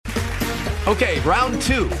Okay, round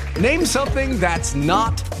two. Name something that's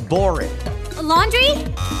not boring. A laundry?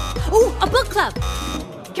 Ooh, a book club.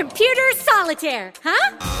 Computer solitaire,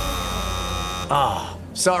 huh? Ah,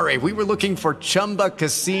 sorry, we were looking for Chumba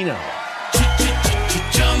Casino.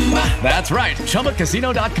 That's right,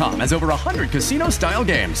 ChumbaCasino.com has over 100 casino-style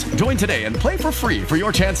games. Join today and play for free for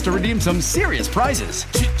your chance to redeem some serious prizes.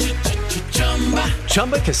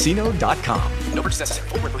 ChumbaCasino.com. No purchase necessary.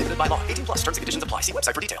 Void where prohibited by law. 18+ terms and conditions apply. See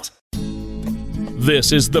website for details.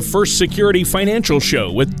 This is the First Security Financial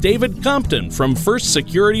Show with David Compton from First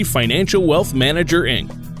Security Financial Wealth Manager, Inc.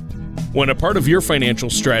 When a part of your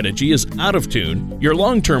financial strategy is out of tune, your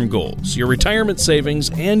long-term goals, your retirement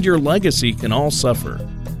savings, and your legacy can all suffer.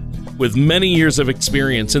 With many years of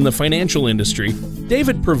experience in the financial industry,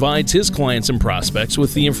 David provides his clients and prospects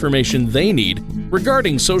with the information they need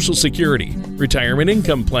regarding Social Security, retirement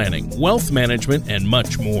income planning, wealth management, and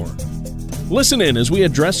much more. Listen in as we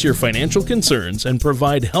address your financial concerns and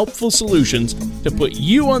provide helpful solutions to put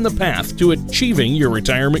you on the path to achieving your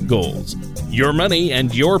retirement goals. Your money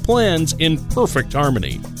and your plans in perfect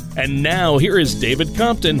harmony. And now here is David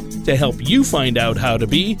Compton to help you find out how to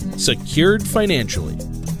be secured financially.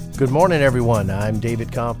 Good morning, everyone. I'm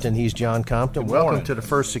David Compton. He's John Compton. Welcome to the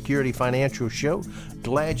First Security Financial Show.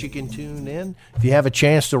 Glad you can tune in. If you have a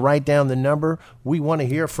chance to write down the number, we want to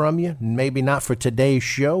hear from you. Maybe not for today's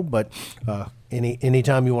show, but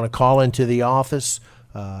anytime you want to call into the office,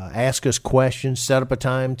 ask us questions, set up a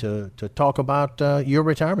time to talk about your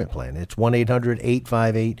retirement plan. It's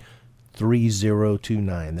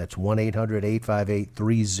 1-800-858-3029. That's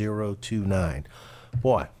 1-800-858-3029.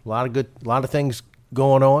 Boy, a lot of things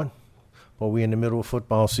going on. Well, we're in the middle of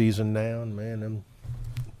football season now, and man, them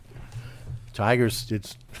Tigers,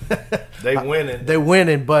 they winning. They're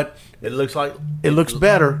winning, but it looks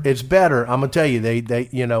better. It's better. I'm gonna tell you, they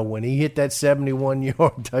when he hit that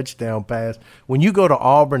 71-yard touchdown pass, when you go to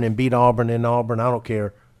Auburn and beat Auburn in Auburn, I don't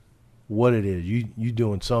care what it is. You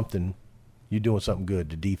doing something. You're doing something good.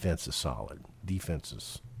 The defense is solid.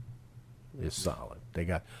 Defense is solid.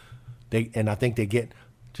 And I think they get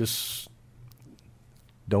just.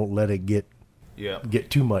 Don't let it get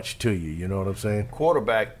too much to you. You know what I'm saying?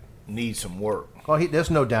 Quarterback needs some work. Oh, there's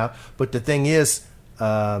no doubt. But the thing is,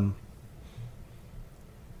 I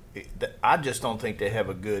just don't think they have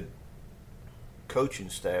a good coaching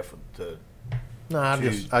staff to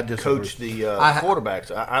coach the quarterbacks.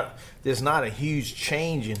 There's not a huge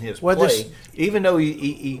change in his play, even though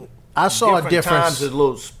he I saw a difference. Times there's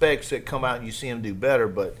little specks that come out and you see him do better,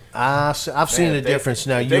 but I've seen a difference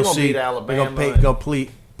now. You'll see they're going to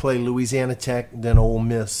play Louisiana Tech, then Ole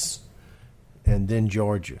Miss, and then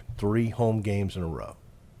Georgia. 3 home games in a row.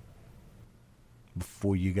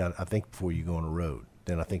 Before you go on the road.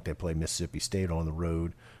 Then I think they play Mississippi State on the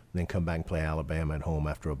road, and then come back and play Alabama at home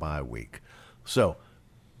after a bye week. So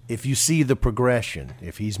if you see the progression,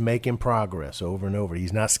 if he's making progress over and over,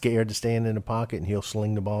 he's not scared to stand in the pocket, and he'll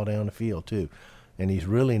sling the ball down the field too. And he's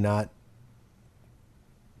really not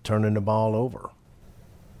turning the ball over.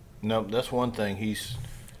 No, that's one thing. He's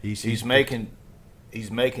making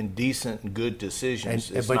decent and good decisions.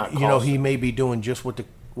 But he may be doing just what the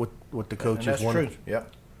coaches want. That's true. Yeah.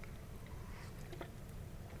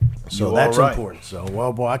 So that's important. So,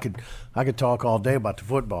 well, boy, I could talk all day about the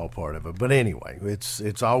football part of it. But anyway,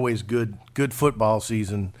 it's always good. Good football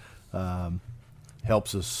season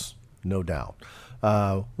helps us, no doubt.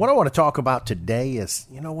 What I want to talk about today is,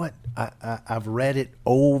 you know what? I've read it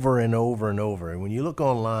over and over and over. And when you look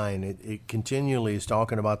online, it continually is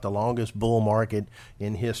talking about the longest bull market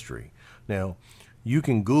in history. Now, you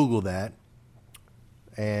can Google that.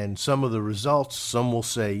 And some of the results, some will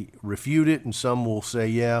say refute it, and some will say,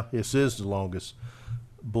 yeah, this is the longest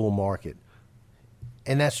bull market.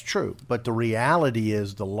 And that's true. But the reality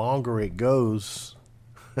is the longer it goes,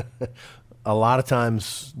 a lot of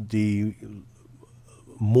times the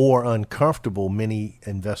more uncomfortable many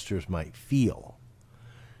investors might feel.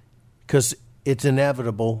 Because it's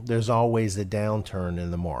inevitable. There's always a downturn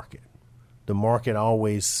in the market. The market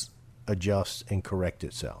always adjusts and corrects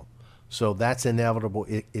itself. So that's inevitable.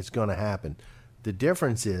 It's going to happen. The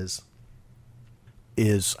difference is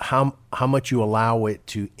how much you allow it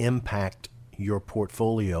to impact your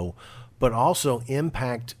portfolio, but also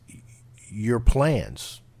impact your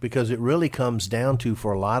plans, because it really comes down to,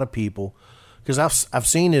 for a lot of people, because I've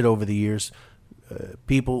seen it over the years,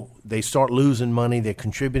 people, they start losing money, they're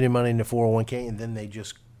contributing money in the 401k, and then they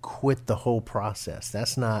just quit the whole process.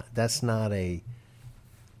 That's not an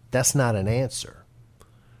answer.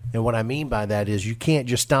 And what I mean by that is you can't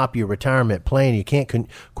just stop your retirement plan. You can't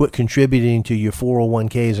quit contributing to your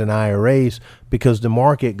 401ks and IRAs because the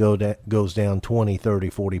market goes down 20, 30,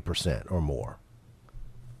 40% or more.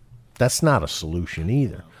 That's not a solution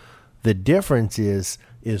either. The difference is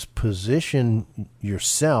position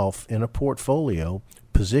yourself in a portfolio,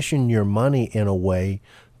 position your money in a way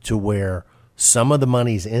to where some of the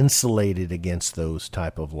money's insulated against those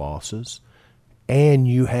type of losses, and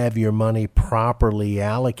you have your money properly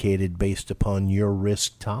allocated based upon your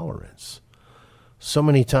risk tolerance. So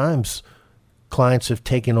many times clients have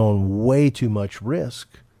taken on way too much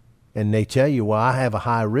risk, and they tell you, well, I have a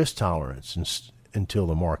high risk tolerance until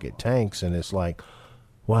the market tanks, and it's like,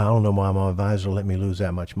 well, I don't know why my advisor let me lose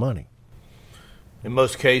that much money. In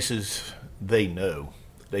most cases, they know.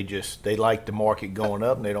 They like the market going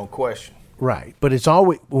up, and they don't question. Right, but it's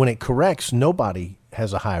always, when it corrects, nobody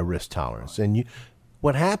has a high risk tolerance. And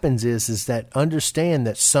what happens is that understand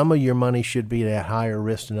that some of your money should be at higher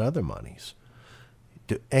risk than other monies.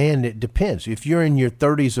 And it depends. If you're in your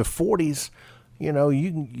 30s or 40s, you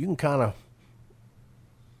can kind of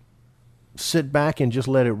sit back and just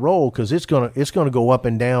let it roll, because it's gonna go up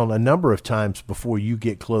and down a number of times before you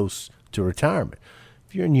get close to retirement.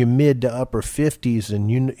 If you're in your mid to upper 50s and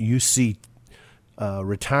you see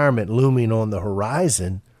retirement looming on the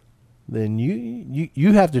horizon, then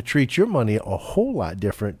you have to treat your money a whole lot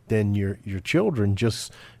different than your children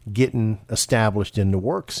just getting established in the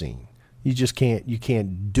work scene. You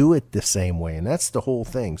can't do it the same way, and that's the whole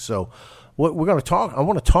thing. So what we're going to talk, I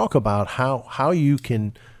want to talk about how you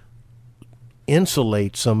can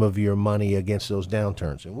insulate some of your money against those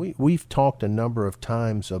downturns. And we've talked a number of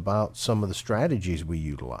times about some of the strategies we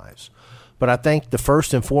utilize. But I think the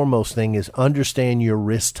first and foremost thing is understand your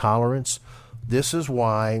risk tolerance. This is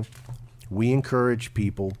why we encourage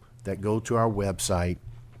people that go to our website,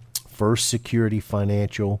 First Security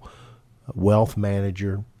Financial Wealth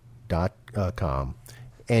Manager.com.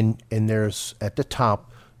 And there's at the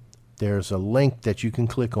top, there's a link that you can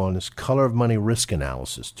click on, this Color of Money Risk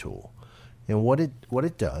Analysis tool. And what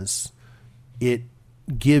it does, it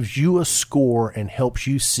gives you a score and helps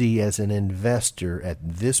you see as an investor at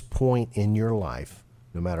this point in your life,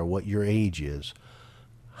 no matter what your age is,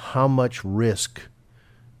 how much risk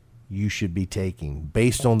you should be taking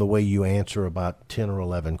based on the way you answer about 10 or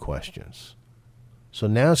 11 questions. So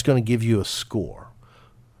now it's going to give you a score.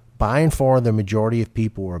 By and far, the majority of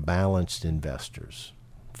people are balanced investors,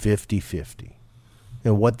 50-50.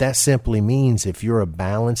 And what that simply means, if you're a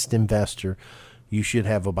balanced investor, you should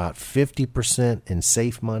have about 50% in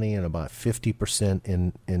safe money and about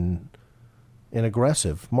 50% in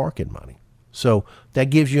aggressive market money. So that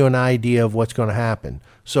gives you an idea of what's going to happen.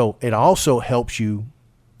 So it also helps you,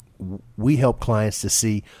 we help clients to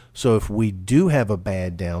see, so if we do have a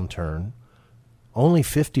bad downturn, only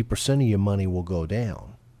 50% of your money will go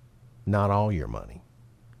down, not all your money.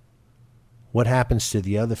 What happens to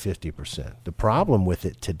the other 50%? The problem with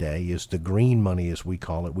it today is the green money, as we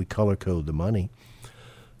call it, we color code the money,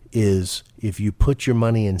 is if you put your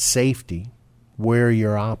money in safety, where are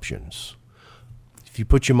your options? If you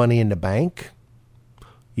put your money in the bank,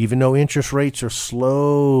 even though interest rates are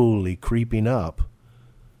slowly creeping up,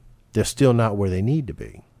 they're still not where they need to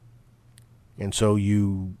be. And so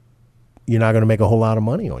you're not going to make a whole lot of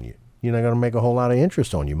money on you. You're not going to make a whole lot of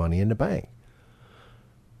interest on your money in the bank.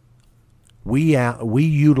 We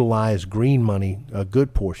utilize green money, a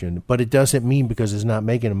good portion, but it doesn't mean because it's not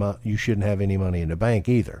making them, you shouldn't have any money in the bank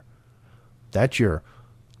either. That's your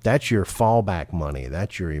fallback money.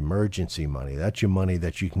 That's your emergency money. That's your money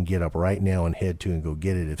that you can get up right now and head to and go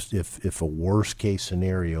get it if a worst case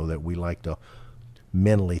scenario that we like to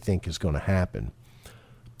mentally think is going to happen.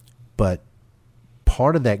 But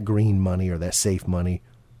part of that green money or that safe money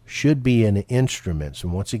should be in instruments.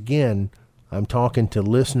 And once again, I'm talking to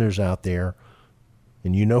listeners out there,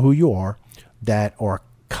 and you know who you are, that are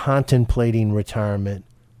contemplating retirement,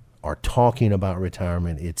 are talking about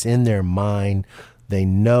retirement. It's in their mind. They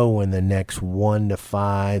know in the next 1 to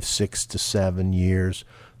 5, 6 to 7 years,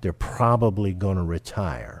 they're probably going to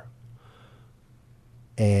retire.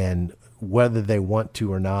 And whether they want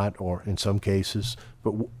to or not, or in some cases,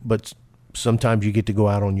 but sometimes you get to go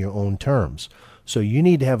out on your own terms. So you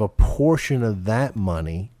need to have a portion of that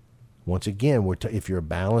money. Once again, if you're a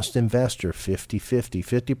balanced investor, 50-50,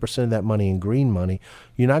 50% of that money in green money,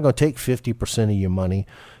 you're not going to take 50% of your money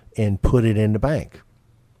and put it in the bank.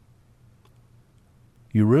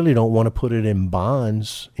 You really don't want to put it in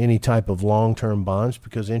bonds, any type of long-term bonds,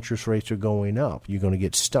 because interest rates are going up. You're going to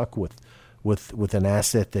get stuck with an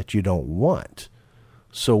asset that you don't want.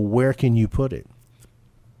 So where can you put it?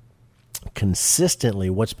 Consistently,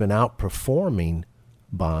 what's been outperforming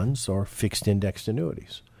bonds are fixed indexed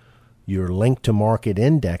annuities. You're linked to market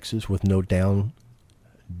indexes with no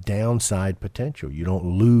downside potential. You don't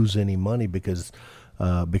lose any money because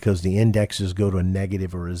the indexes go to a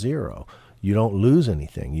negative or a zero. You don't lose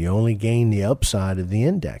anything. You only gain the upside of the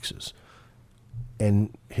indexes.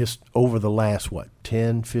 And over the last,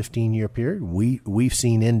 10, 15-year period, we've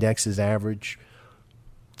seen indexes average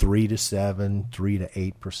 3 to 7, 3 to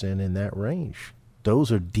 8% in that range.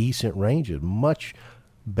 Those are decent ranges, much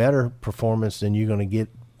better performance than you're going to get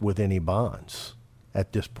with any bonds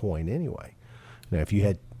at this point anyway. Now, if you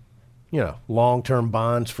had, long-term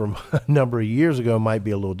bonds from a number of years ago, it might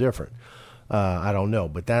be a little different. I don't know,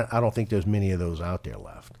 but I don't think there's many of those out there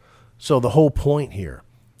left. So the whole point here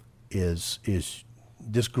is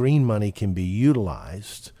this green money can be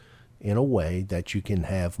utilized in a way that you can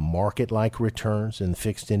have market-like returns in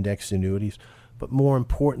fixed index annuities, but more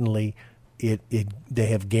importantly, they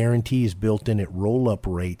have guarantees built in at roll-up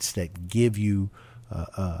rates that give you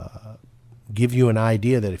an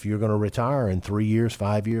idea that if you're going to retire in 3 years,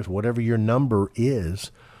 5 years, whatever your number is,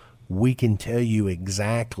 we can tell you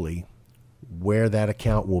exactly where that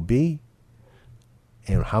account will be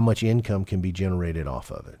and how much income can be generated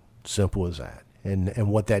off of it. Simple as that. And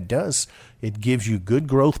what that does, it gives you good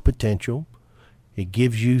growth potential. It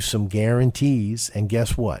gives you some guarantees. And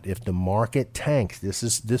guess what? If the market tanks, this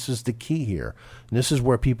is the key here. And this is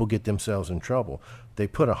where people get themselves in trouble. They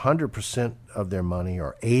put 100% of their money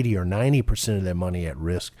or 80 or 90% of their money at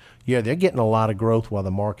risk. Yeah, they're getting a lot of growth while the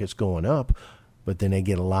market's going up, but then they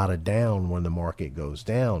get a lot of down when the market goes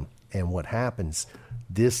down. And what happens,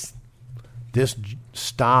 this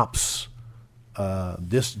stops,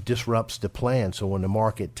 this disrupts the plan. So when the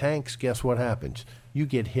market tanks, guess what happens? You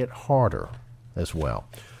get hit harder as well.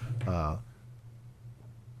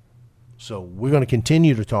 So we're going to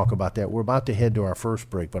continue to talk about that. We're about to head to our first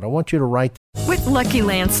break, but I want you to write. With Lucky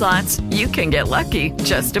Land Slots, you can get lucky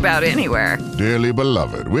just about anywhere. Dearly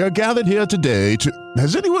beloved, we are gathered here today to...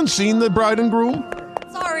 Has anyone seen the bride and groom?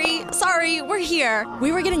 Sorry, we're here.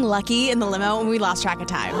 We were getting lucky in the limo and we lost track of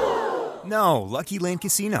time. No, Lucky Land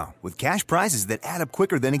Casino, with cash prizes that add up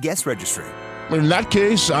quicker than a guest registry. In that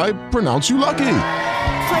case, I pronounce you lucky.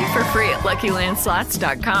 Play for free at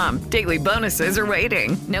LuckyLandSlots.com. Daily bonuses are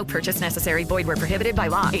waiting. No purchase necessary. Void where prohibited by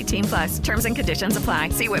law. 18+. Terms and conditions apply.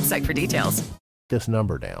 See website for details. This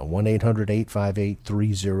number down,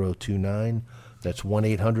 1-800-858-3029. That's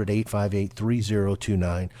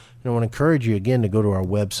 1-800-858-3029. And I want to encourage you again to go to our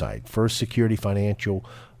website,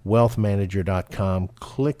 FirstSecurityFinancialWealthManager.com.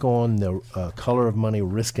 Click on the Color of Money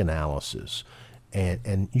Risk Analysis,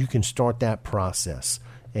 and you can start that process.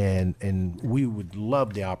 And we would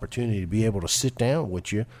love the opportunity to be able to sit down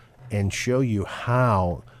with you and show you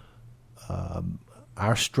how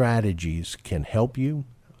our strategies can help you,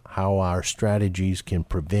 how our strategies can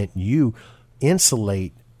prevent you,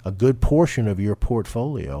 insulate a good portion of your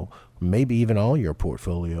portfolio, maybe even all your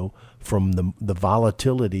portfolio, from the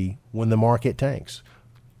volatility when the market tanks.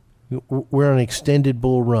 We're on an extended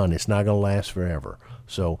bull run. It's not going to last forever.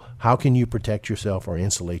 So how can you protect yourself or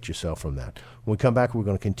insulate yourself from that? When we come back, we're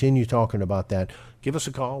going to continue talking about that. Give us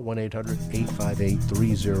a call,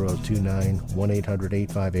 1-800-858-3029,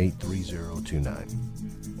 1-800-858-3029.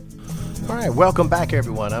 All right, welcome back,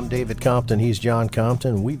 everyone. I'm David Compton. He's John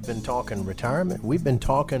Compton. We've been talking retirement. We've been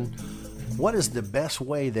talking what is the best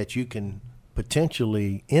way that you can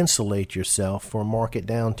potentially insulate yourself for a market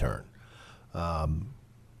downturn.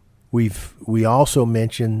 We also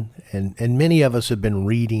mentioned, and many of us have been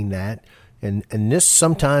reading that, and this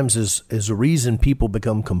sometimes is a reason people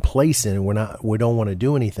become complacent and we don't want to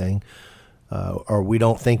do anything, or we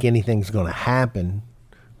don't think anything's going to happen.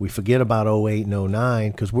 We forget about 08 and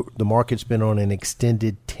 09 because the market's been on an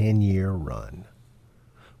extended 10-year run.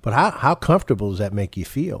 But how comfortable does that make you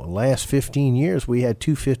feel? The last 15 years, we had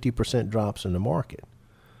 250% drops in the market.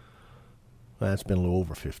 Well, that's been a little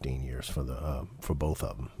over 15 years for both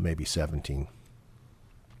of them, maybe 17,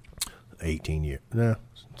 18 years.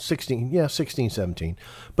 16, 17.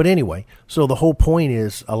 But anyway, so the whole point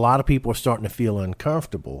is a lot of people are starting to feel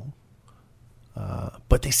uncomfortable,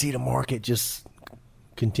 but they see the market just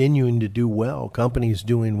continuing to do well, companies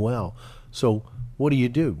doing well. So what do? You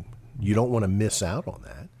don't want to miss out on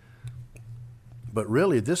that. But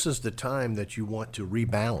really, this is the time that you want to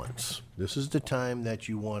rebalance. This is the time that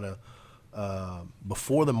you want to,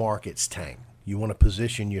 before the markets tank, you want to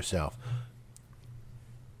position yourself.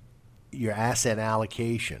 Your asset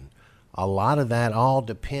allocation, a lot of that all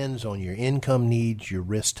depends on your income needs, your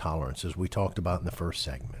risk tolerance, as we talked about in the first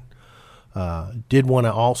segment. Did want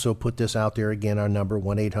to also put this out there again, our number,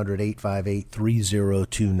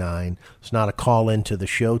 1-800-858-3029. It's not a call-in to the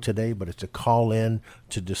show today, but it's a call-in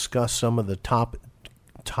to discuss some of the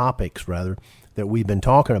topics that we've been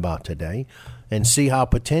talking about today and see how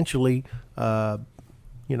potentially,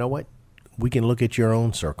 we can look at your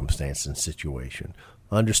own circumstance and situation,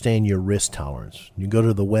 understand your risk tolerance. You go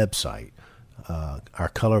to the website, our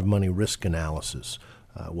Color of Money risk analysis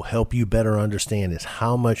will help you better understand is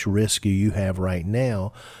how much risk you have right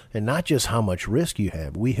now, and not just how much risk you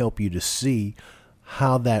have. We help you to see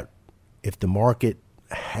how that, if the market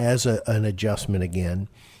has an adjustment again,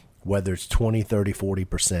 whether it's 20, 30,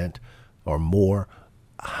 40% or more,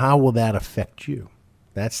 how will that affect you?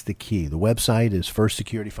 That's the key. The website is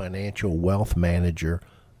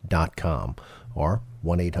firstsecurityfinancialwealthmanager.com or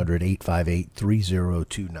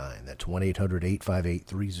 1-800-858-3029. That's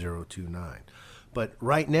 1-800-858-3029. But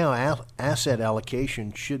right now, asset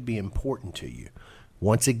allocation should be important to you.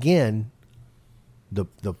 Once again,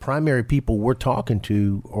 the primary people we're talking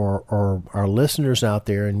to are our listeners out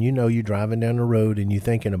there, and you're driving down the road and you're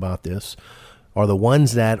thinking about this, are the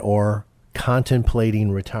ones that are contemplating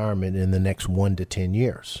retirement in the next 1 to 10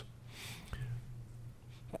 years.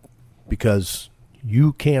 Because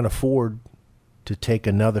you can't afford to take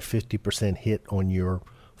another 50% hit on your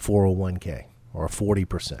 401k or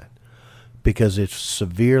 40%. Because it's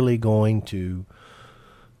severely going to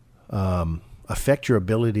affect your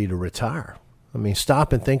ability to retire. I mean,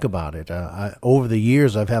 stop and think about it. Over the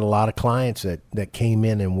years, I've had a lot of clients that came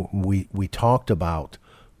in and we talked about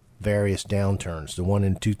various downturns, the one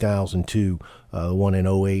in 2002, the one in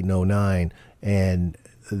 08 and 09, and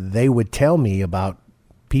they would tell me about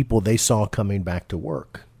people they saw coming back to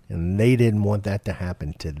work, and they didn't want that to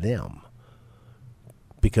happen to them.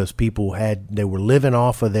 Because they were living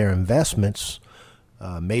off of their investments,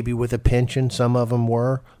 maybe with a pension, some of them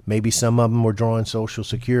were, maybe some of them were drawing Social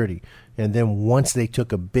Security. And then once they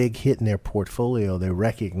took a big hit in their portfolio, they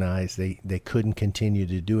recognized they couldn't continue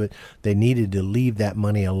to do it. They needed to leave that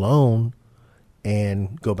money alone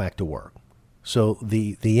and go back to work. So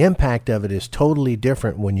the impact of it is totally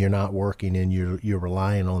different when you're not working and you're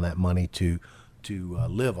relying on that money to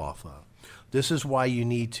live off of. This is why you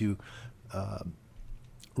need to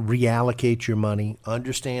reallocate your money,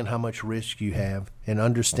 understand how much risk you have, and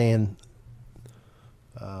understand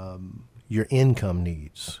your income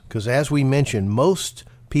needs. Because as we mentioned, most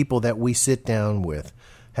people that we sit down with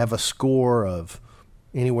have a score of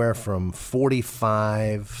anywhere from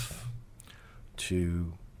 45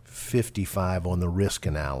 to 55 on the risk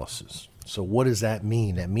analysis. So what does that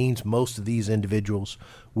mean? That means most of these individuals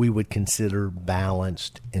we would consider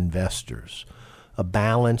balanced investors. A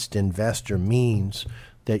balanced investor means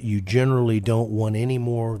that you generally don't want any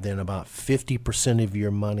more than about 50% of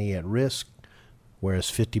your money at risk,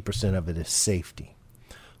 whereas 50% of it is safety.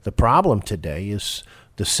 The problem today is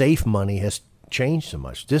the safe money has changed so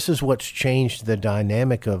much. This is what's changed the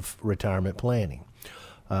dynamic of retirement planning.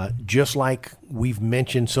 Just like we've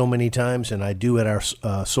mentioned so many times, and I do at our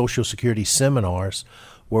Social Security seminars,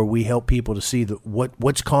 where we help people to see that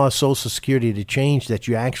what's caused Social Security to change, that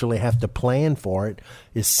you actually have to plan for it,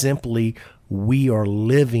 is simply we are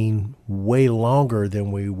living way longer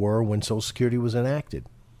than we were when Social Security was enacted.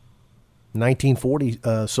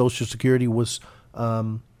 1940, Social Security was,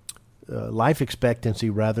 life expectancy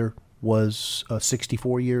was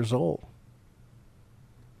 64 years old.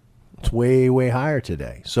 It's way, way higher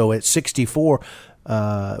today. So at 64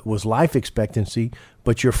 was life expectancy,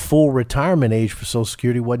 but your full retirement age for Social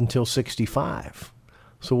Security wasn't until 65.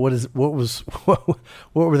 So what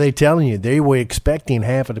were they telling you? They were expecting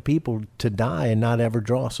half of the people to die and not ever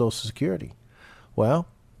draw Social Security. Well,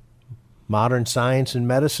 modern science and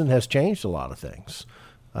medicine has changed a lot of things.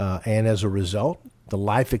 And as a result, the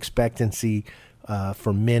life expectancy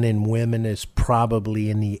for men and women is probably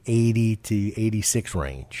in the 80 to 86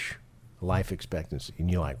 range, life expectancy.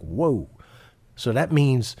 And you're like, whoa. So that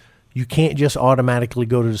means you can't just automatically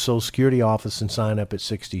go to the Social Security office and sign up at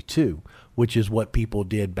 62, which is what people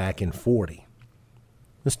did back in 40.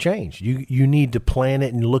 It's changed. You need to plan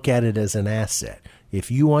it and look at it as an asset. If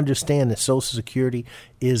you understand that Social Security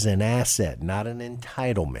is an asset, not an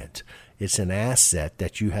entitlement, it's an asset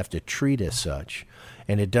that you have to treat as such.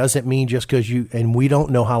 And it doesn't mean just because and we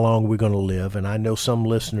don't know how long we're going to live. And I know some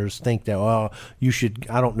listeners think that, you should,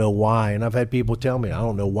 I don't know why. And I've had people tell me, I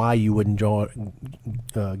don't know why you wouldn't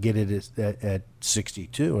get it at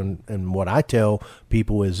 62. And what I tell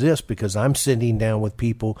people is this, because I'm sitting down with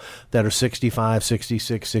people that are 65,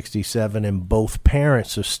 66, 67, and both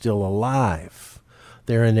parents are still alive.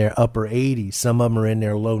 They're in their upper 80s. Some of them are in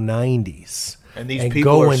their low 90s. And these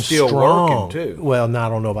people are still strong. working, too. Well, no, I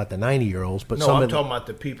don't know about the 90-year-olds, but I'm talking about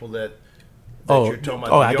the people that you're talking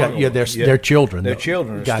about. Their children. Their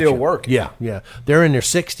children are still working. Yeah. They're in their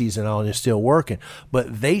 60s and all, and they're still working.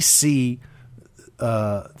 But they see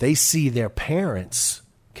their parents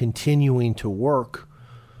continuing to work.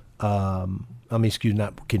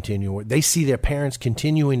 Not continuing. They see their parents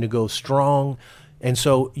continuing to go strong. And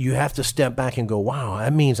so you have to step back and go, wow,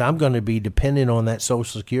 that means I'm going to be dependent on that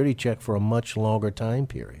Social Security check for a much longer time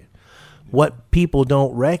period. What people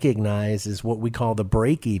don't recognize is what we call the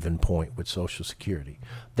break-even point with Social Security.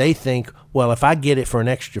 They think, well, if I get it for an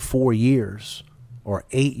extra 4 years or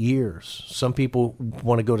 8 years, some people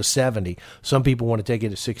want to go to 70. Some people want to take it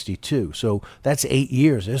to 62. So that's 8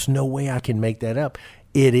 years. There's no way I can make that up.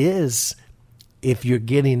 It is if you're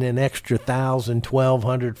getting an extra $1,000,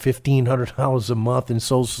 $1,200, $1,500 a month in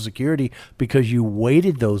Social Security because you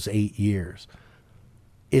waited those 8 years.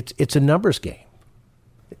 It's a numbers game.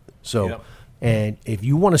 So, yep. And if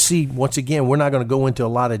you want to see, once again, we're not going to go into a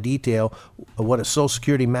lot of detail of what a Social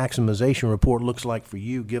Security maximization report looks like for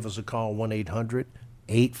you. Give us a call,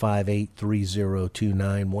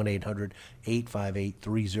 1-800-858-3029,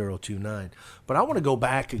 1-800-858-3029. But I want to go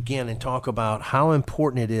back again and talk about how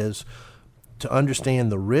important it is to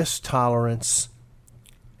understand the risk tolerance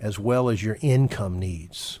as well as your income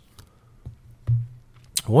needs.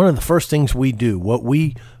 One of the first things we do, what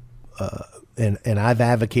we and I've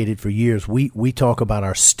advocated for years, we talk about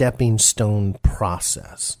our stepping stone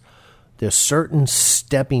process. There's certain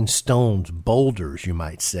stepping stones, boulders, you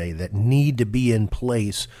might say, that need to be in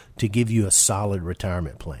place to give you a solid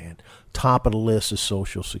retirement plan. Top of the list is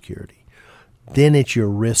Social Security. Then it's your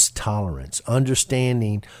risk tolerance,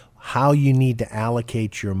 understanding how you need to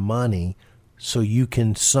allocate your money so you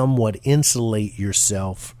can somewhat insulate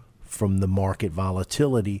yourself from the market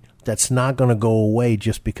volatility that's not going to go away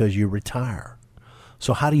just because you retire.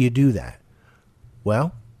 So how do you do that?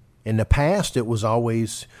 Well, in the past, it was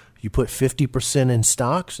always you put 50% in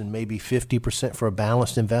stocks and maybe 50% for a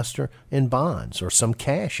balanced investor in bonds or some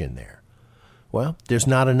cash in there. Well, there's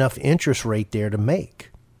not enough interest rate there to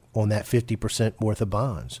make on that 50% worth of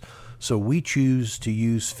bonds. So we choose to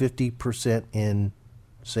use 50% in,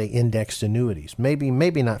 say, indexed annuities. Maybe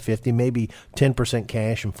not 50, maybe 10%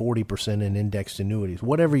 cash and 40% in indexed annuities,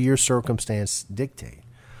 whatever your circumstance dictate.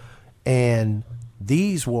 And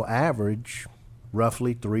these will average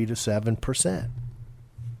roughly 3 to 7%.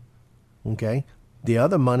 Okay? The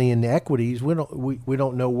other money in the equities, we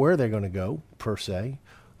don't know where they're going to go per se.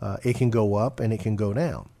 It can go up and it can go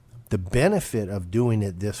down. The benefit of doing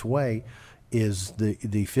it this way is the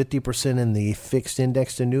 50% in the fixed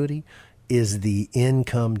indexed annuity is the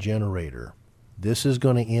income generator. This is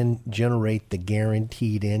going to generate the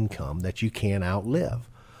guaranteed income that you can't outlive.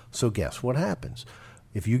 So guess what happens?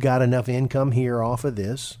 If you got enough income here off of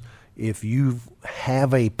this, if you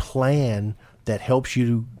have a plan that helps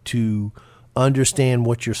you to understand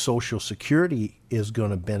what your Social Security is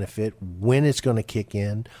going to benefit, when it's going to kick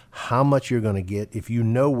in, how much you're going to get. If you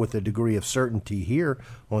know with a degree of certainty here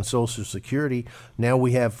on Social Security, now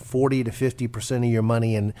we have 40 to 50% of your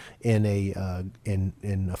money in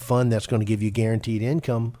a fund that's going to give you guaranteed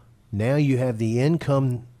income. Now you have the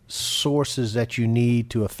income sources that you need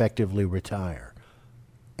to effectively retire.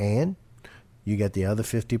 And you get the other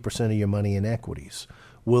 50% of your money in equities.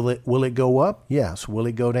 Will it go up? Yes. Will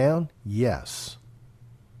it go down? Yes.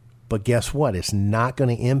 But guess what? It's not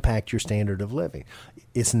going to impact your standard of living.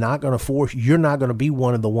 It's not going to force, you're not going to be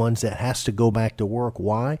one of the ones that has to go back to work.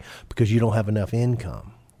 Why? Because you don't have enough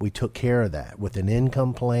income. We took care of that with an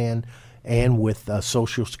income plan and with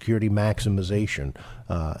Social Security maximization.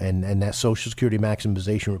 And that Social Security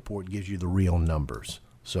maximization report gives you the real numbers.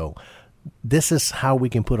 So this is how we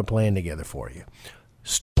can put a plan together for you.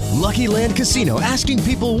 Lucky Land Casino, asking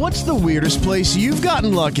people, what's the weirdest place you've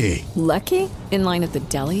gotten lucky? Lucky? In line at the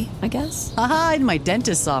deli, I guess? Aha, in my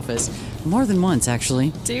dentist's office. More than once,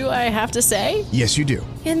 actually. Do I have to say? Yes, you do.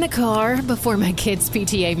 In the car before my kids'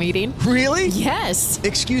 PTA meeting. Really? Yes.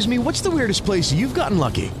 Excuse me, what's the weirdest place you've gotten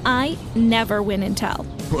lucky? I never win and tell.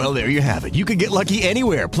 Well, there you have it. You can get lucky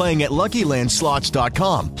anywhere, playing at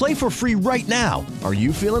LuckyLandSlots.com. Play for free right now. Are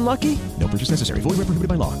you feeling lucky? No purchase necessary. Void where prohibited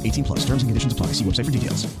by law. 18 plus. Terms and conditions apply. See website for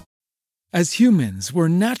details. As humans, we're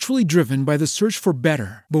naturally driven by the search for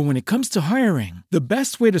better. But when it comes to hiring, the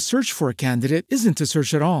best way to search for a candidate isn't to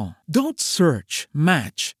search at all. Don't search,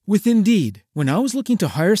 match with Indeed. When I was looking to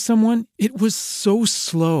hire someone, it was so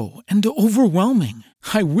slow and overwhelming.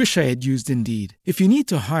 I wish I had used Indeed. If you need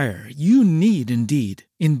to hire, you need Indeed.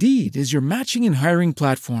 Indeed is your matching and hiring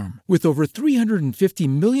platform with over 350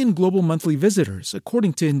 million global monthly visitors,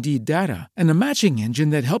 according to Indeed data, and a matching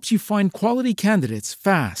engine that helps you find quality candidates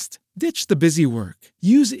fast. Ditch the busy work.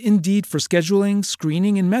 Use Indeed for scheduling,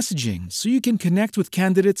 screening, and messaging so you can connect with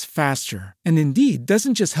candidates faster. And Indeed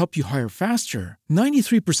doesn't just help you hire faster.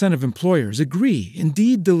 93% of employers agree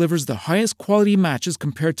Indeed delivers the highest quality matches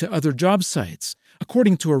compared to other job sites,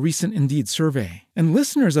 according to a recent Indeed survey. And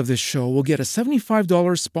listeners of this show will get a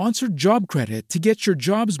 $75 sponsored job credit to get your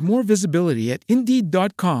jobs more visibility at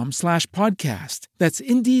Indeed.com/podcast. That's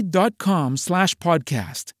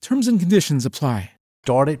Indeed.com/podcast. Terms and conditions apply.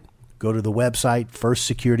 Start it. Go to the website,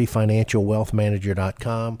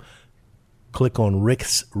 firstsecurityfinancialwealthmanager.com. Click on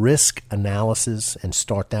risk analysis and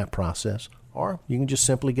start that process. Or you can just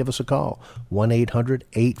simply give us a call,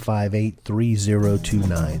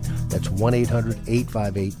 1-800-858-3029. That's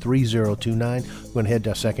 1-800-858-3029. We're going to head to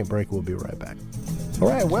our second break. We'll be right back. All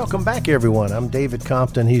right, welcome back, everyone. I'm David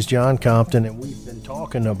Compton. He's John Compton, and we've been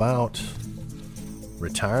talking about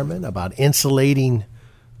retirement, about insulating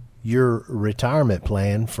your retirement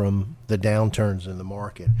plan from the downturns in the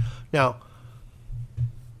market. Now,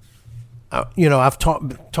 I've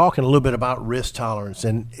talking a little bit about risk tolerance,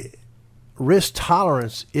 and risk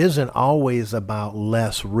tolerance isn't always about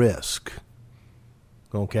less risk.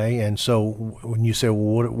 Okay, and so when you say,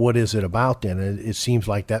 well, what is it about then? It seems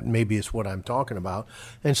like that maybe it's what I'm talking about.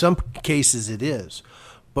 In some cases it is.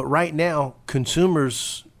 But right now,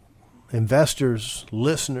 consumers, investors,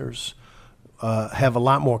 listeners have a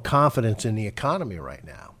lot more confidence in the economy right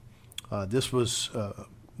now. This was,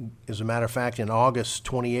 as a matter of fact, in August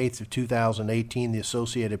 28th of 2018, the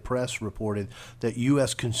Associated Press reported that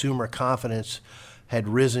U.S. consumer confidence had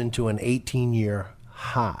risen to an 18-year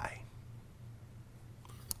high.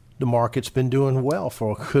 The market's been doing well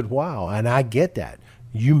for a good while, and I get that.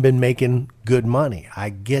 You've been making good money.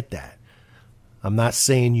 I get that. I'm not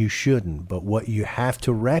saying you shouldn't, but what you have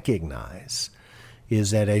to recognize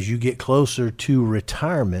is that as you get closer to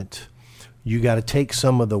retirement, you got to take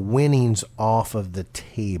some of the winnings off of the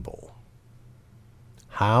table.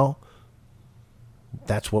 How?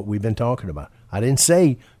 That's what we've been talking about. I didn't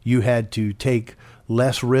say you had to take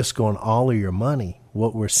less risk on all of your money.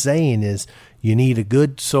 What we're saying is you need a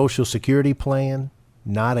good Social Security plan,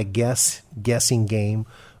 not a guessing game,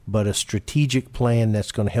 but a strategic plan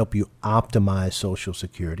that's going to help you optimize Social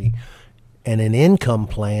Security, and an income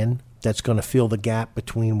plan that's going to fill the gap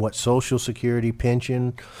between what Social Security,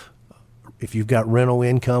 pension, if you've got rental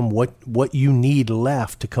income, what you need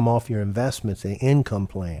left to come off your investments, an income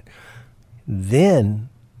plan. Then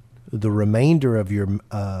the remainder of your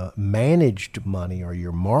managed money or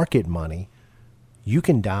your market money, you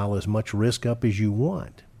can dial as much risk up as you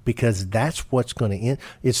want, because that's what's going to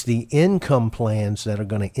it's the income plans that are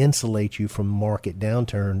going to insulate you from market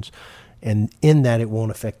downturns, and in that it won't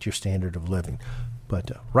affect your standard of living.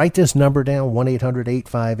 But write this number down,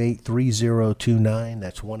 1-800-858-3029.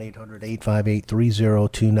 That's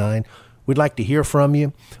 1-800-858-3029. We'd like to hear from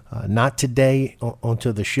you, not today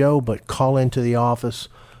onto the show, but call into the office.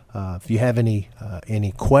 If you have any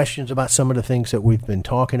questions about some of the things that we've been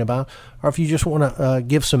talking about, or if you just want to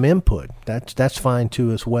give some input, that's fine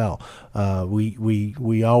too as well.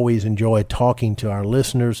 We always enjoy talking to our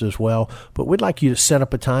listeners as well, but we'd like you to set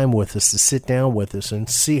up a time with us to sit down with us and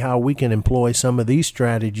see how we can employ some of these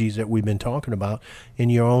strategies that we've been talking about in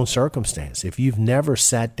your own circumstance. If you've never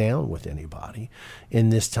sat down with anybody in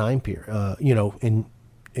this time period,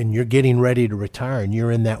 and you're getting ready to retire and you're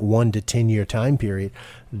in that 1 to 10 year time period,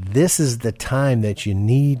 this is the time that you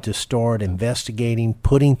need to start investigating,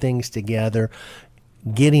 putting things together,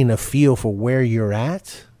 getting a feel for where you're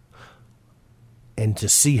at, and to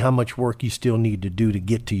see how much work you still need to do to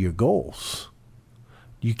get to your goals.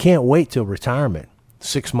 You can't wait till retirement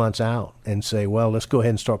 6 months out and say, well, let's go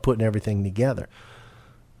ahead and start putting everything together.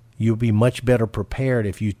 You'll be much better prepared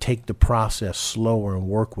if you take the process slower and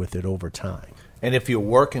work with it over time. And if you're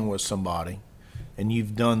working with somebody and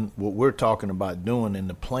you've done what we're talking about doing and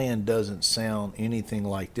the plan doesn't sound anything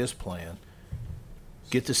like this plan,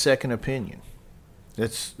 get the second opinion.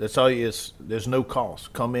 That's all it is. There's no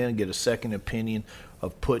cost. Come in and get a second opinion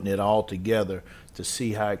of putting it all together to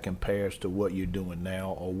see how it compares to what you're doing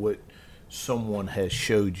now or what someone has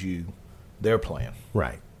showed you their plan.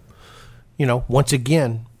 Right. Once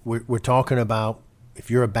again, we're talking about if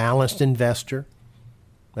you're a balanced investor,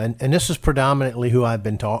 and this is predominantly who I've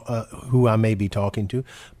been who I may be talking to.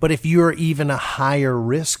 But if you're even a higher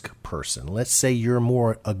risk person, let's say you're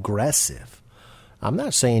more aggressive, I'm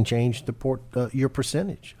not saying change your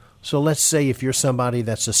percentage. So let's say if you're somebody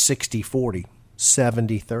that's a 60-40,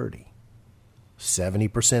 70-30.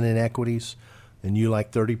 70% in equities, and you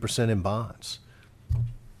like 30% in bonds.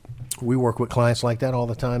 We work with clients like that all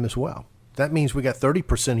the time as well. That means we got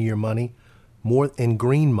 30% of your money more in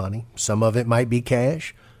green money. Some of it might be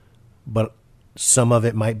cash, but some of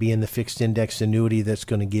it might be in the fixed index annuity that's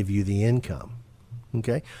going to give you the income.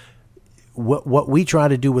 Okay? What we try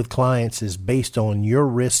to do with clients is based on your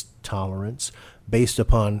risk tolerance, based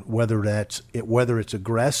upon whether it's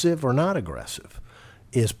aggressive or not aggressive,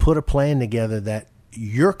 is put a plan together that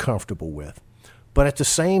you're comfortable with. But at the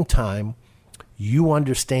same time, you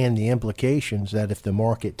understand the implications that if the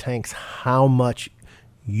market tanks, how much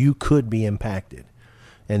you could be impacted.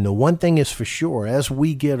 And the one thing is for sure, as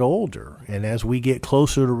we get older and as we get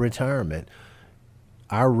closer to retirement,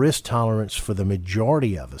 our risk tolerance for the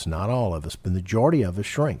majority of us, not all of us, but the majority of us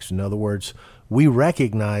shrinks. In other words, we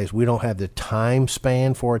recognize we don't have the time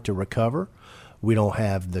span for it to recover. We don't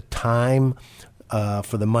have the time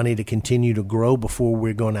for the money to continue to grow before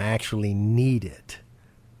we're going to actually need it.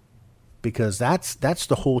 Because that's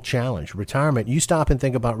the whole challenge. Retirement, you stop and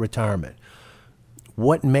think about retirement.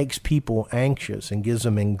 What makes people anxious and gives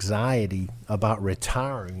them anxiety about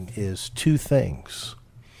retiring is two things.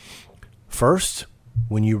 First,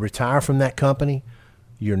 when you retire from that company,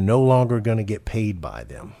 you're no longer going to get paid by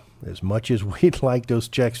them. As much as we'd like those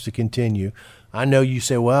checks to continue, I know you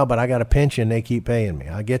say, well, but I got a pension, they keep paying me.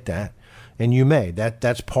 I get that. And you may. That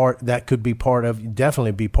could be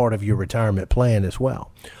definitely be part of your retirement plan as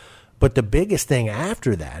well. But the biggest thing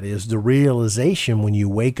after that is the realization when you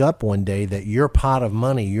wake up one day that your pot of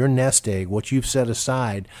money, your nest egg, what you've set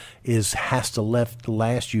aside, has to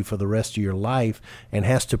last you for the rest of your life and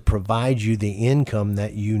has to provide you the income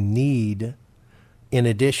that you need in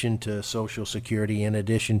addition to Social Security, in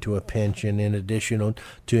addition to a pension, in addition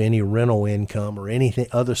to any rental income or anything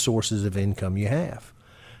other sources of income you have.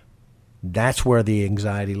 That's where the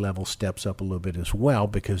anxiety level steps up a little bit as well,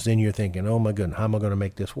 because then you're thinking, oh my goodness, how am I going to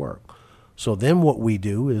make this work? So then what we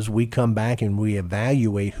do is we come back and we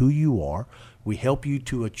evaluate who you are. We help you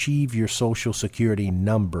to achieve your Social Security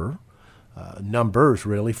number, numbers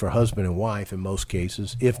really for husband and wife in most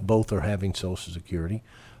cases, if both are having Social Security,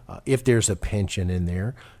 if there's a pension in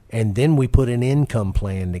there, and then we put an income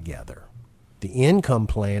plan together. The income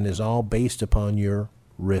plan is all based upon your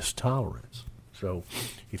risk tolerance. So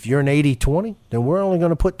if you're an 80-20, then we're only going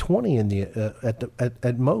to put 20 in the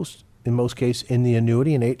in most cases in the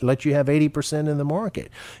annuity and let you have 80% in the market.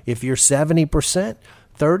 If you're 70%,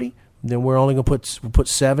 30, then we're only going to put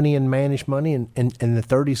 70 in managed money and the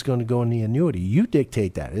 30 is going to go in the annuity. You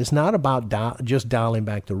dictate that. It's not about just dialing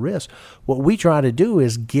back the risk. What we try to do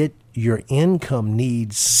is get your income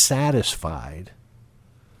needs satisfied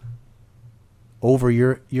over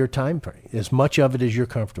your time frame, as much of it as you're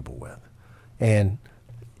comfortable with. And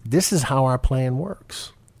this is how our plan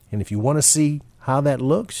works. And if you want to see how that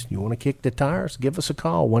looks, you want to kick the tires, give us a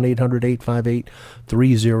call,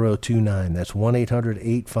 1-800-858-3029. That's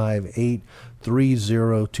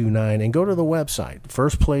 1-800-858-3029. And go to the website.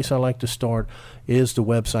 First place I like to start is the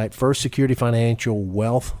website, First Security Financial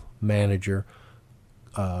Wealth Manager.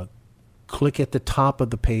 Click at the top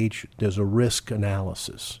of the page. There's a risk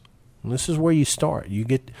analysis. And this is where you start. You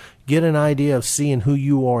get an idea of seeing who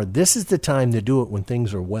you are. This is the time to do it when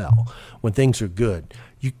things are well, when things are good.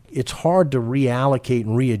 It's hard to reallocate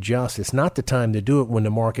and readjust. It's not the time to do it when the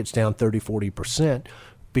market's down 30-40%,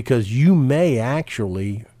 because you may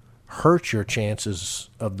actually hurt your chances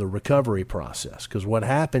of the recovery process. Because what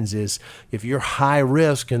happens is if you're high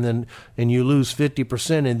risk and you lose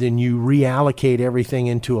 50% and then you reallocate everything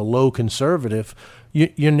into a low conservative,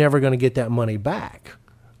 you're never going to get that money back.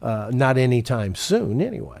 Not anytime soon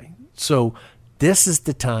anyway. So this is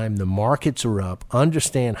the time the markets are up.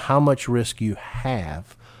 Understand how much risk you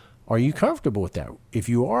have. Are you comfortable with that? If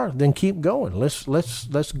you are, then keep going.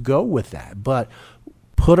 Let's go with that. But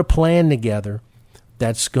put a plan together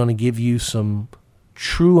that's going to give you some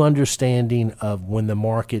true understanding of when the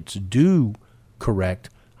markets do correct,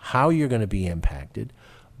 how you're going to be impacted.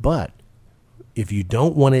 But if you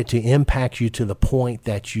don't want it to impact you to the point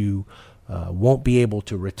that you won't be able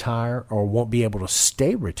to retire or won't be able to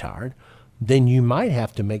stay retired, then you might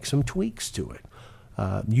have to make some tweaks to it.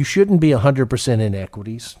 You shouldn't be 100% in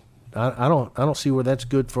equities. I don't see where that's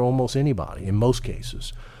good for almost anybody in most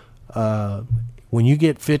cases. When you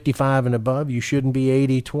get 55 and above, you shouldn't be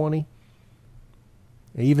 80-20.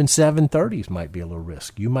 Even 730s might be a little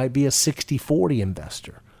risk. You might be a 60-40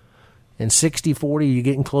 investor. And 60-40, you're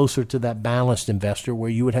getting closer to that balanced investor where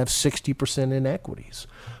you would have 60% in equities.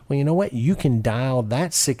 Well, you know what? You can dial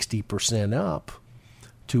that 60% up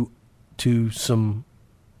to some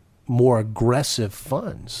more aggressive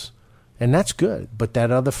funds. And that's good. But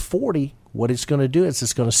that other 40, what it's going to do is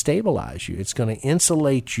it's going to stabilize you. It's going to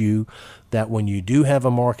insulate you that when you do have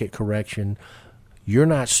a market correction, you're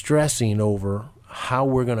not stressing over how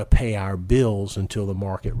we're going to pay our bills until the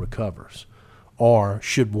market recovers. Or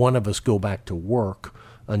should one of us go back to work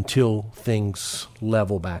until things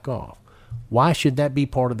level back off? Why should that be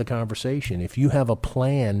part of the conversation? If you have a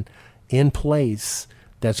plan in place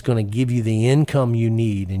that's going to give you the income you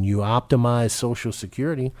need and you optimize Social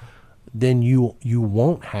Security, then you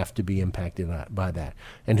won't have to be impacted by that.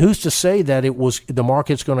 And who's to say that the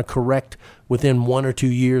market's going to correct within 1 or 2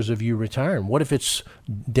 years of you retiring? What if it's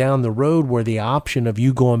down the road where the option of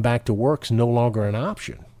you going back to work is no longer an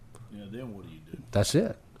option? Yeah, then what do you do? That's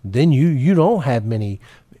it. Then you don't have many.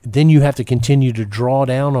 Then you have to continue to draw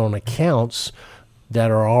down on accounts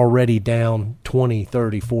that are already down 20,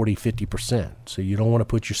 30, 40, 50%. So you don't want to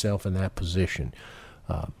put yourself in that position.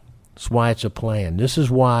 That's why it's a plan. This is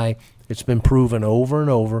why it's been proven over and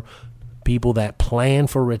over. People that plan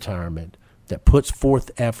for retirement, that puts forth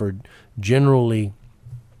effort, generally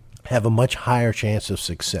have a much higher chance of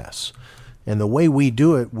success. And the way we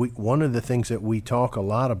do it, one of the things that we talk a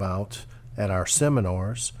lot about at our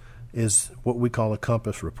seminars is what we call a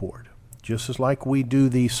compass report. Just as like we do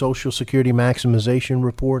the Social Security maximization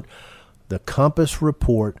report, the compass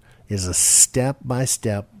report is a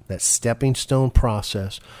step-by-step, that stepping stone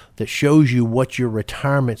process that shows you what your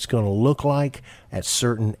retirement's going to look like at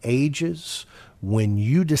certain ages. When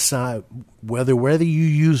you decide whether you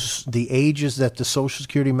use the ages that the Social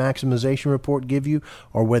Security maximization report give you,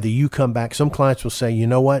 or whether you come back, some clients will say, you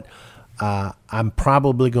know what, I'm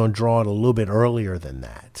probably going to draw it a little bit earlier than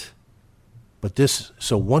that. But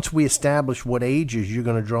so once we establish what ages you're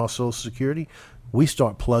going to draw Social Security, we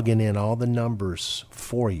start plugging in all the numbers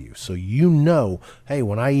for you. So you know, hey,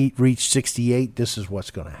 when I reach 68, this is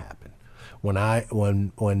what's going to happen. When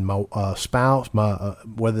my spouse,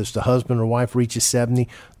 whether it's the husband or wife, reaches 70,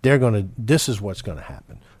 this is what's going to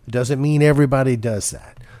happen. It doesn't mean everybody does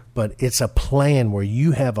that, but it's a plan where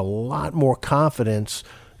you have a lot more confidence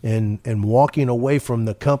in walking away from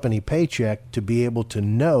the company paycheck to be able to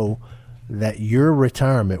know that your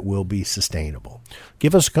retirement will be sustainable.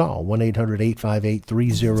 Give us a call,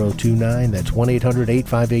 1-800-858-3029. That's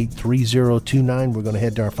 1-800-858-3029. We're going to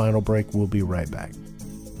head to our final break. We'll be right back.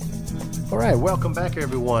 All right, welcome back,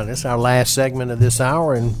 everyone. It's our last segment of this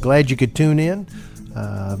hour, and glad you could tune in.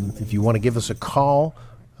 If you want to give us a call,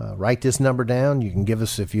 write this number down. You can give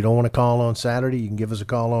us, if you don't want to call on Saturday, you can give us a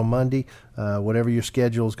call on Monday, whatever your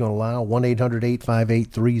schedule is going to allow.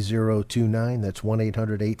 1-800-858-3029. That's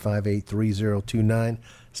 1-800-858-3029.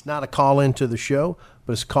 It's not a call into the show,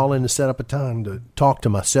 but it's a call in to set up a time to talk to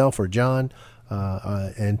myself or John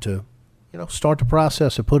and to start the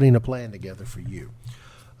process of putting a plan together for you.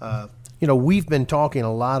 We've been talking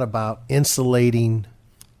a lot about insulating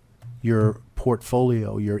your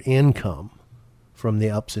portfolio, your income, from the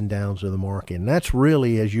ups and downs of the market. And that's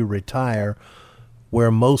really, as you retire,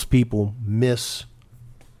 where most people miss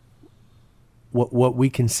what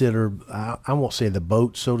we consider, I won't say the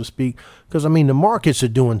boat, so to speak, because, the markets are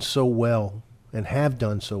doing so well and have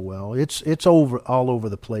done so well. It's all over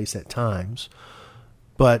the place at times.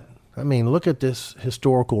 But, look at this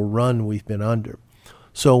historical run we've been under.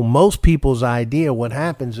 So most people's idea, what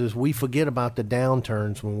happens is we forget about the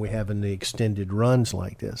downturns when we're having the extended runs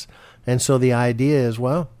like this. And so the idea is,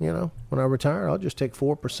 well, when I retire, I'll just take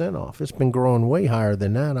 4% off. It's been growing way higher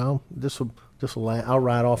than that. I'll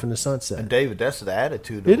ride off in the sunset. And David, that's the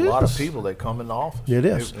attitude of a lot of people that come in the office. It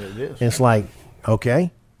is. It is. It's like,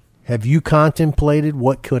 okay, have you contemplated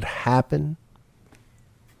what could happen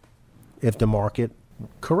if the market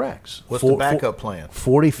corrects? What's the backup plan?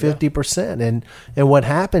 40, 50%. And what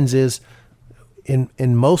happens is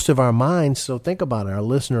in most of our minds, so think about it, our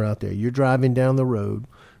listener out there, you're driving down the road.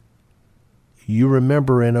 You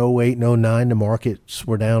remember in 08 and 09, the markets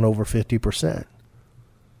were down over 50%.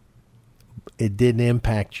 It didn't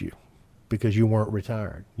impact you because you weren't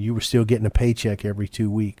retired. You were still getting a paycheck every 2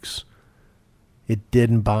 weeks. It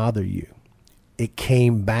didn't bother you. It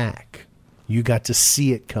came back. You got to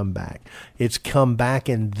see it come back. It's come back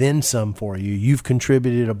and then some for you. You've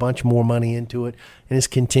contributed a bunch more money into it, and it's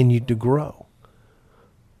continued to grow.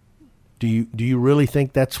 Do you really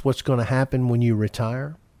think that's what's going to happen when you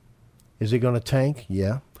retire? Is it going to tank?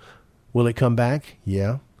 Yeah. Will it come back?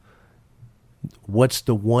 Yeah. What's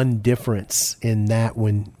the one difference in that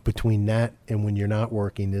between that and when you're not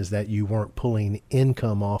working is that you weren't pulling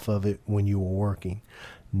income off of it when you were working.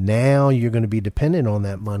 Now you're going to be dependent on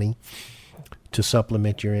that money to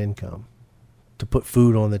supplement your income, to put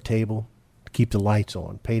food on the table, to keep the lights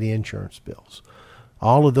on, pay the insurance bills.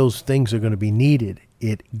 all of those things are going to be needed.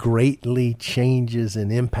 It greatly changes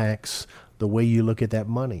and impacts the way you look at that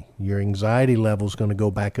money. Your anxiety level is going to go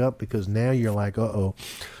back up because now you're like, uh-oh,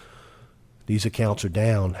 these accounts are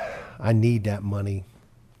down. I need that money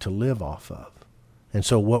to live off of. And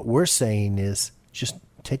so what we're saying is just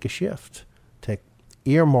take a shift.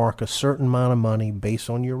 Earmark a certain amount of money based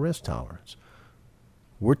on your risk tolerance.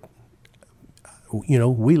 We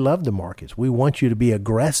love the markets. We want you to be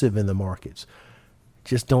aggressive in the markets.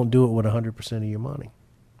 Just don't do it with 100% of your money.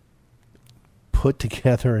 Put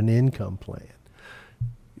together an income plan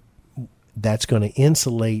that's going to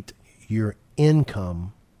insulate your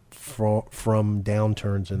income from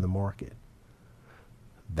downturns in the market.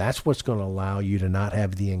 That's what's going to allow you to not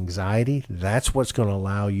have the anxiety. That's what's going to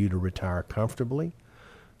allow you to retire comfortably.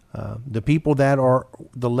 The people that are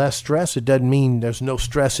the less stressed, it doesn't mean there's no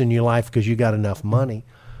stress in your life because you got enough money.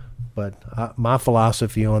 But my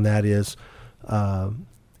philosophy on that is,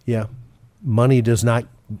 money does not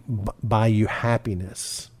buy you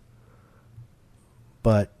happiness,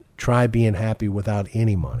 but try being happy without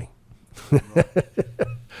any money.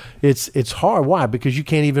 It's hard. Why? Because you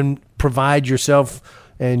can't even provide yourself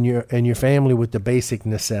and your family with the basic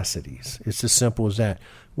necessities. It's as simple as that.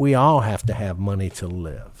 We all have to have money to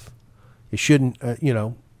live. It shouldn't,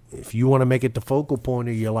 if you want to make it the focal point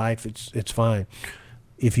of your life, it's fine.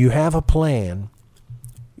 If you have a plan,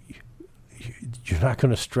 you're not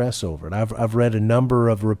going to stress over it. I've read a number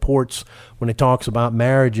of reports when it talks about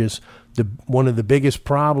marriages. One of the biggest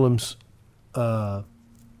problems,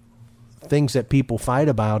 things that people fight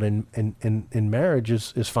about in marriage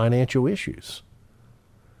is financial issues.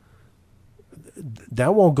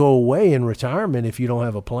 That won't go away in retirement if you don't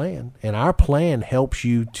have a plan. And our plan helps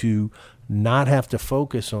you to not have to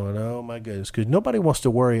focus on, oh my goodness, because nobody wants to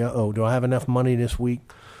worry, do I have enough money this week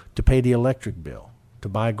to pay the electric bill, to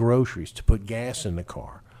buy groceries, to put gas in the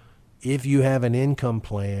car? If you have an income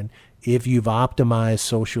plan, if you've optimized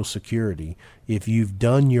Social Security, if you've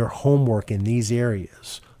done your homework in these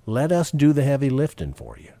areas, let us do the heavy lifting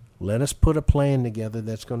for you. Let us put a plan together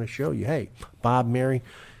that's going to show you, hey, Bob, Mary,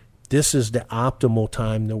 this is the optimal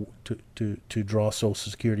time to draw Social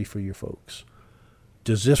Security for your folks.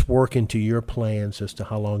 Does this work into your plans as to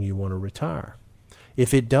how long you want to retire?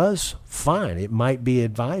 If it does, fine. It might be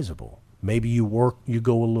advisable. Maybe you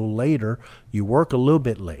go a little later, you work a little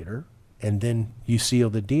bit later, and then you seal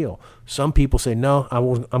the deal. Some people say, no,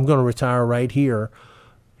 I'm going to retire right here,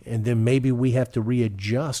 and then maybe we have to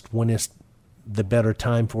readjust when it's the better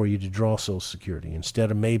time for you to draw Social Security.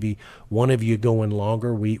 Instead of maybe one of you going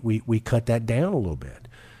longer, we cut that down a little bit.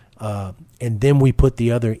 And then we put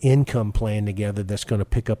the other income plan together that's going to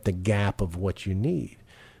pick up the gap of what you need.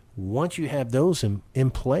 Once you have those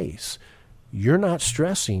in place, you're not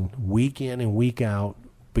stressing week in and week out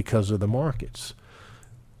because of the markets.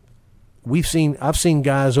 I've seen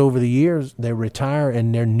guys over the years, they retire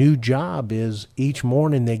and their new job is each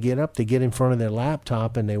morning they get up, they get in front of their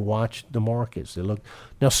laptop and they watch the markets. They look.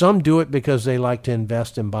 Now some do it because they like to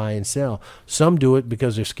invest and buy and sell. Some do it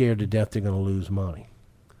because they're scared to death they're going to lose money.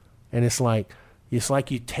 And it's like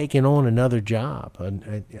you're taking on another job,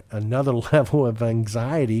 another level of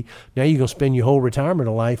anxiety. Now you're going to spend your whole retirement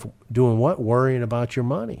life doing what? Worrying about your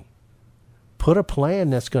money. Put a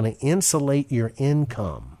plan that's going to insulate your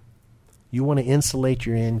income. You want to insulate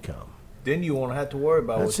your income. Then you won't have to worry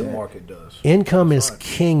about what the market does. Income is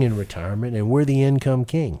king in retirement, and we're the income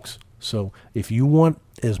kings. So if you want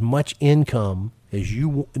as much income as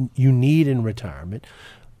you need in retirement,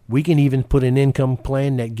 we can even put an income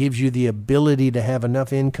plan that gives you the ability to have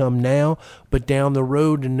enough income now, but down the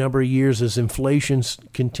road, a number of years as inflation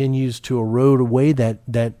continues to erode away that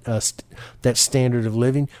standard of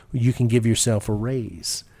living, you can give yourself a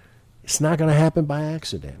raise. It's not going to happen by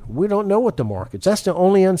accident. We don't know what the markets. That's the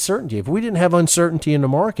only uncertainty. If we didn't have uncertainty in the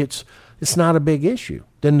markets, it's not a big issue.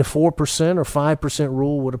 Then the 4% or 5%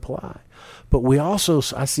 rule would apply. But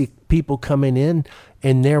I see people coming in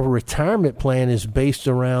and their retirement plan is based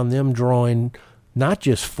around them drawing not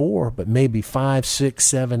just 4, but maybe 5, 6,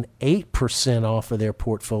 7, 8% off of their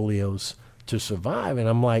portfolios to survive. And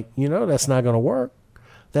I'm like, that's not going to work.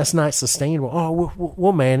 That's not sustainable. Oh,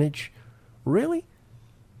 we'll manage. Really?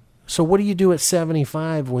 So what do you do at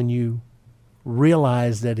 75 when you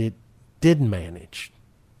realize that it didn't manage?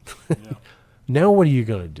 Yeah. Now what are you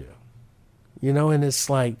going to do? And it's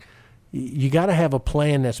like you got to have a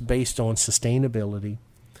plan that's based on sustainability.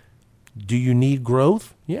 Do you need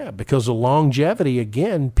growth? Yeah, because of longevity,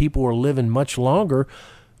 again, people are living much longer.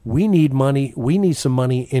 We need money. We need some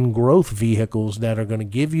money in growth vehicles that are going to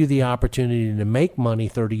give you the opportunity to make money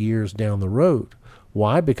 30 years down the road.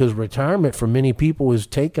 Why? Because retirement for many people is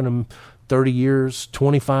taking them 30 years,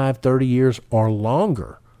 25, 30 years, or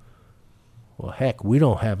longer. Well, heck, we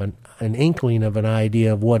don't have an inkling of an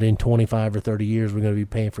idea of what in 25 or 30 years we're going to be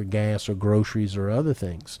paying for gas or groceries or other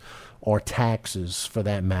things, or taxes for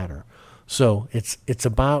that matter. So it's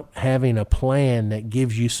about having a plan that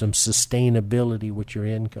gives you some sustainability with your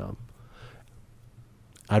income.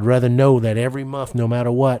 I'd rather know that every month, no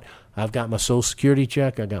matter what, I've got my Social Security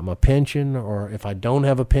check, I got my pension, or if I don't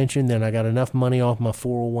have a pension, then I got enough money off my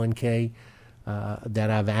 401k that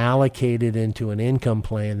I've allocated into an income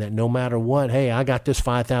plan that no matter what, hey, I got this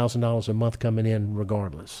 $5,000 a month coming in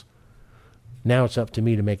regardless. Now it's up to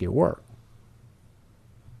me to make it work.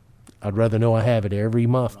 I'd rather know I have it every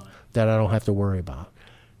month that I don't have to worry about.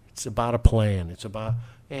 It's about a plan. It's about,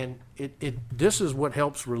 and this is what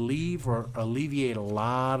helps relieve or alleviate a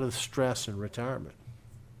lot of stress in retirement.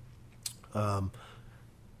 And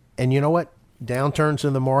you know what? Downturns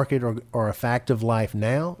in the market are a fact of life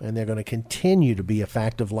now, and they're going to continue to be a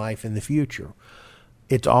fact of life in the future.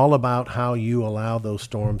 It's all about how you allow those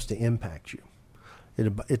storms to impact you.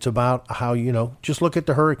 It's about how, just look at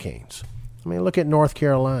the hurricanes. I mean, look at North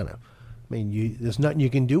Carolina. I mean, there's nothing you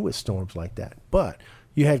can do with storms like that. But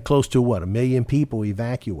you had close to, 1 million people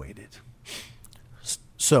evacuated.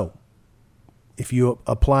 So if you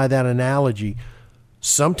apply that analogy,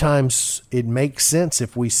 sometimes it makes sense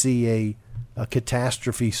if we see a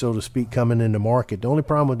catastrophe, so to speak, coming in the market. The only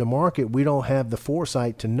problem with the market, we don't have the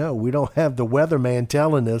foresight to know. We don't have the weatherman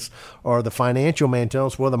telling us or the financial man telling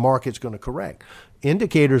us where the market's going to correct.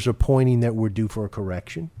 Indicators are pointing that we're due for a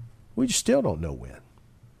correction. We just still don't know when.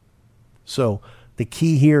 So the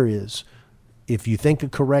key here is, if you think a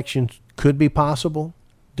correction could be possible,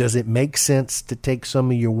 does it make sense to take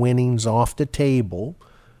some of your winnings off the table,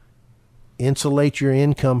 insulate your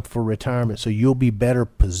income for retirement so you'll be better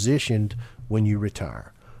positioned when you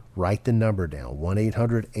retire? Write the number down,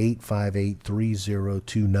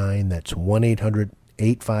 1-800-858-3029. That's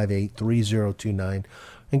 1-800-858-3029.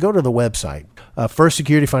 And go to the website,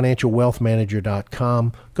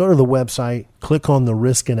 FirstSecurityFinancialWealthManager.com. Go to the website, click on the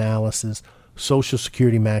risk analysis, Social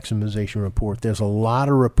Security Maximization Report. There's a lot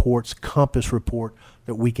of reports, Compass Report,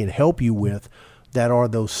 that we can help you with that are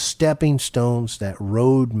those stepping stones, that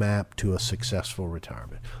roadmap to a successful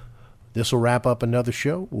retirement. This will wrap up another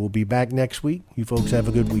show. We'll be back next week. You folks have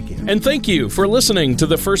a good weekend. And thank you for listening to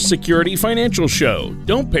the First Security Financial Show.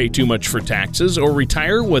 Don't pay too much for taxes or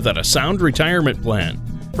retire without a sound retirement plan.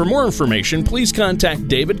 For more information, please contact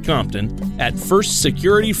David Compton at First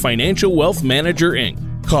Security Financial Wealth Manager, Inc.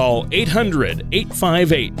 Call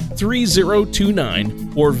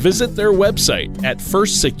 800-858-3029 or visit their website at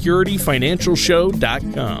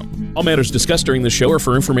firstsecurityfinancialshow.com. All matters discussed during this show are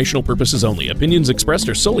for informational purposes only. Opinions expressed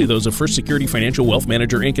are solely those of First Security Financial Wealth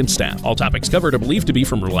Manager, Inc. and staff. All topics covered are believed to be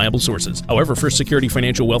from reliable sources. However, First Security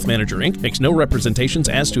Financial Wealth Manager, Inc. makes no representations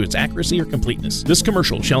as to its accuracy or completeness. This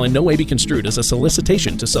commercial shall in no way be construed as a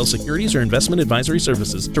solicitation to sell securities or investment advisory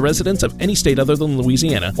services to residents of any state other than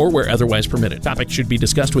Louisiana or where otherwise permitted. Topics should be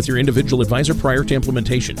discussed with your individual advisor prior to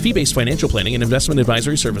implementation. Fee-based financial planning and investment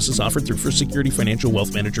advisory services offered through First Security Financial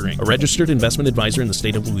Wealth Manager, Inc., a registered investment advisor in the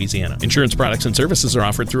state of Louisiana. Insurance products and services are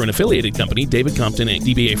offered through an affiliated company, David Compton, Inc.,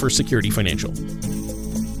 DBA First Security Financial.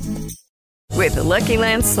 With the Lucky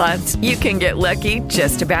Land Slots, you can get lucky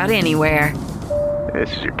just about anywhere.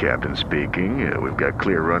 This is your captain speaking. We've got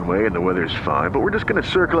clear runway and the weather's fine, but we're just going to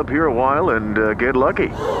circle up here a while and get lucky.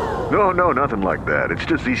 No, nothing like that. It's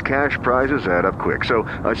just these cash prizes add up quick. So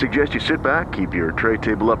I suggest you sit back, keep your tray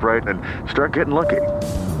table upright, and start getting lucky.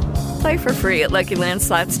 Play for free at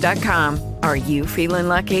LuckyLandSlots.com. Are you feeling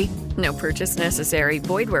lucky? No purchase necessary.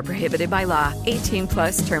 Void where prohibited by law.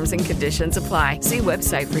 18+ terms and conditions apply. See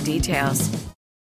website for details.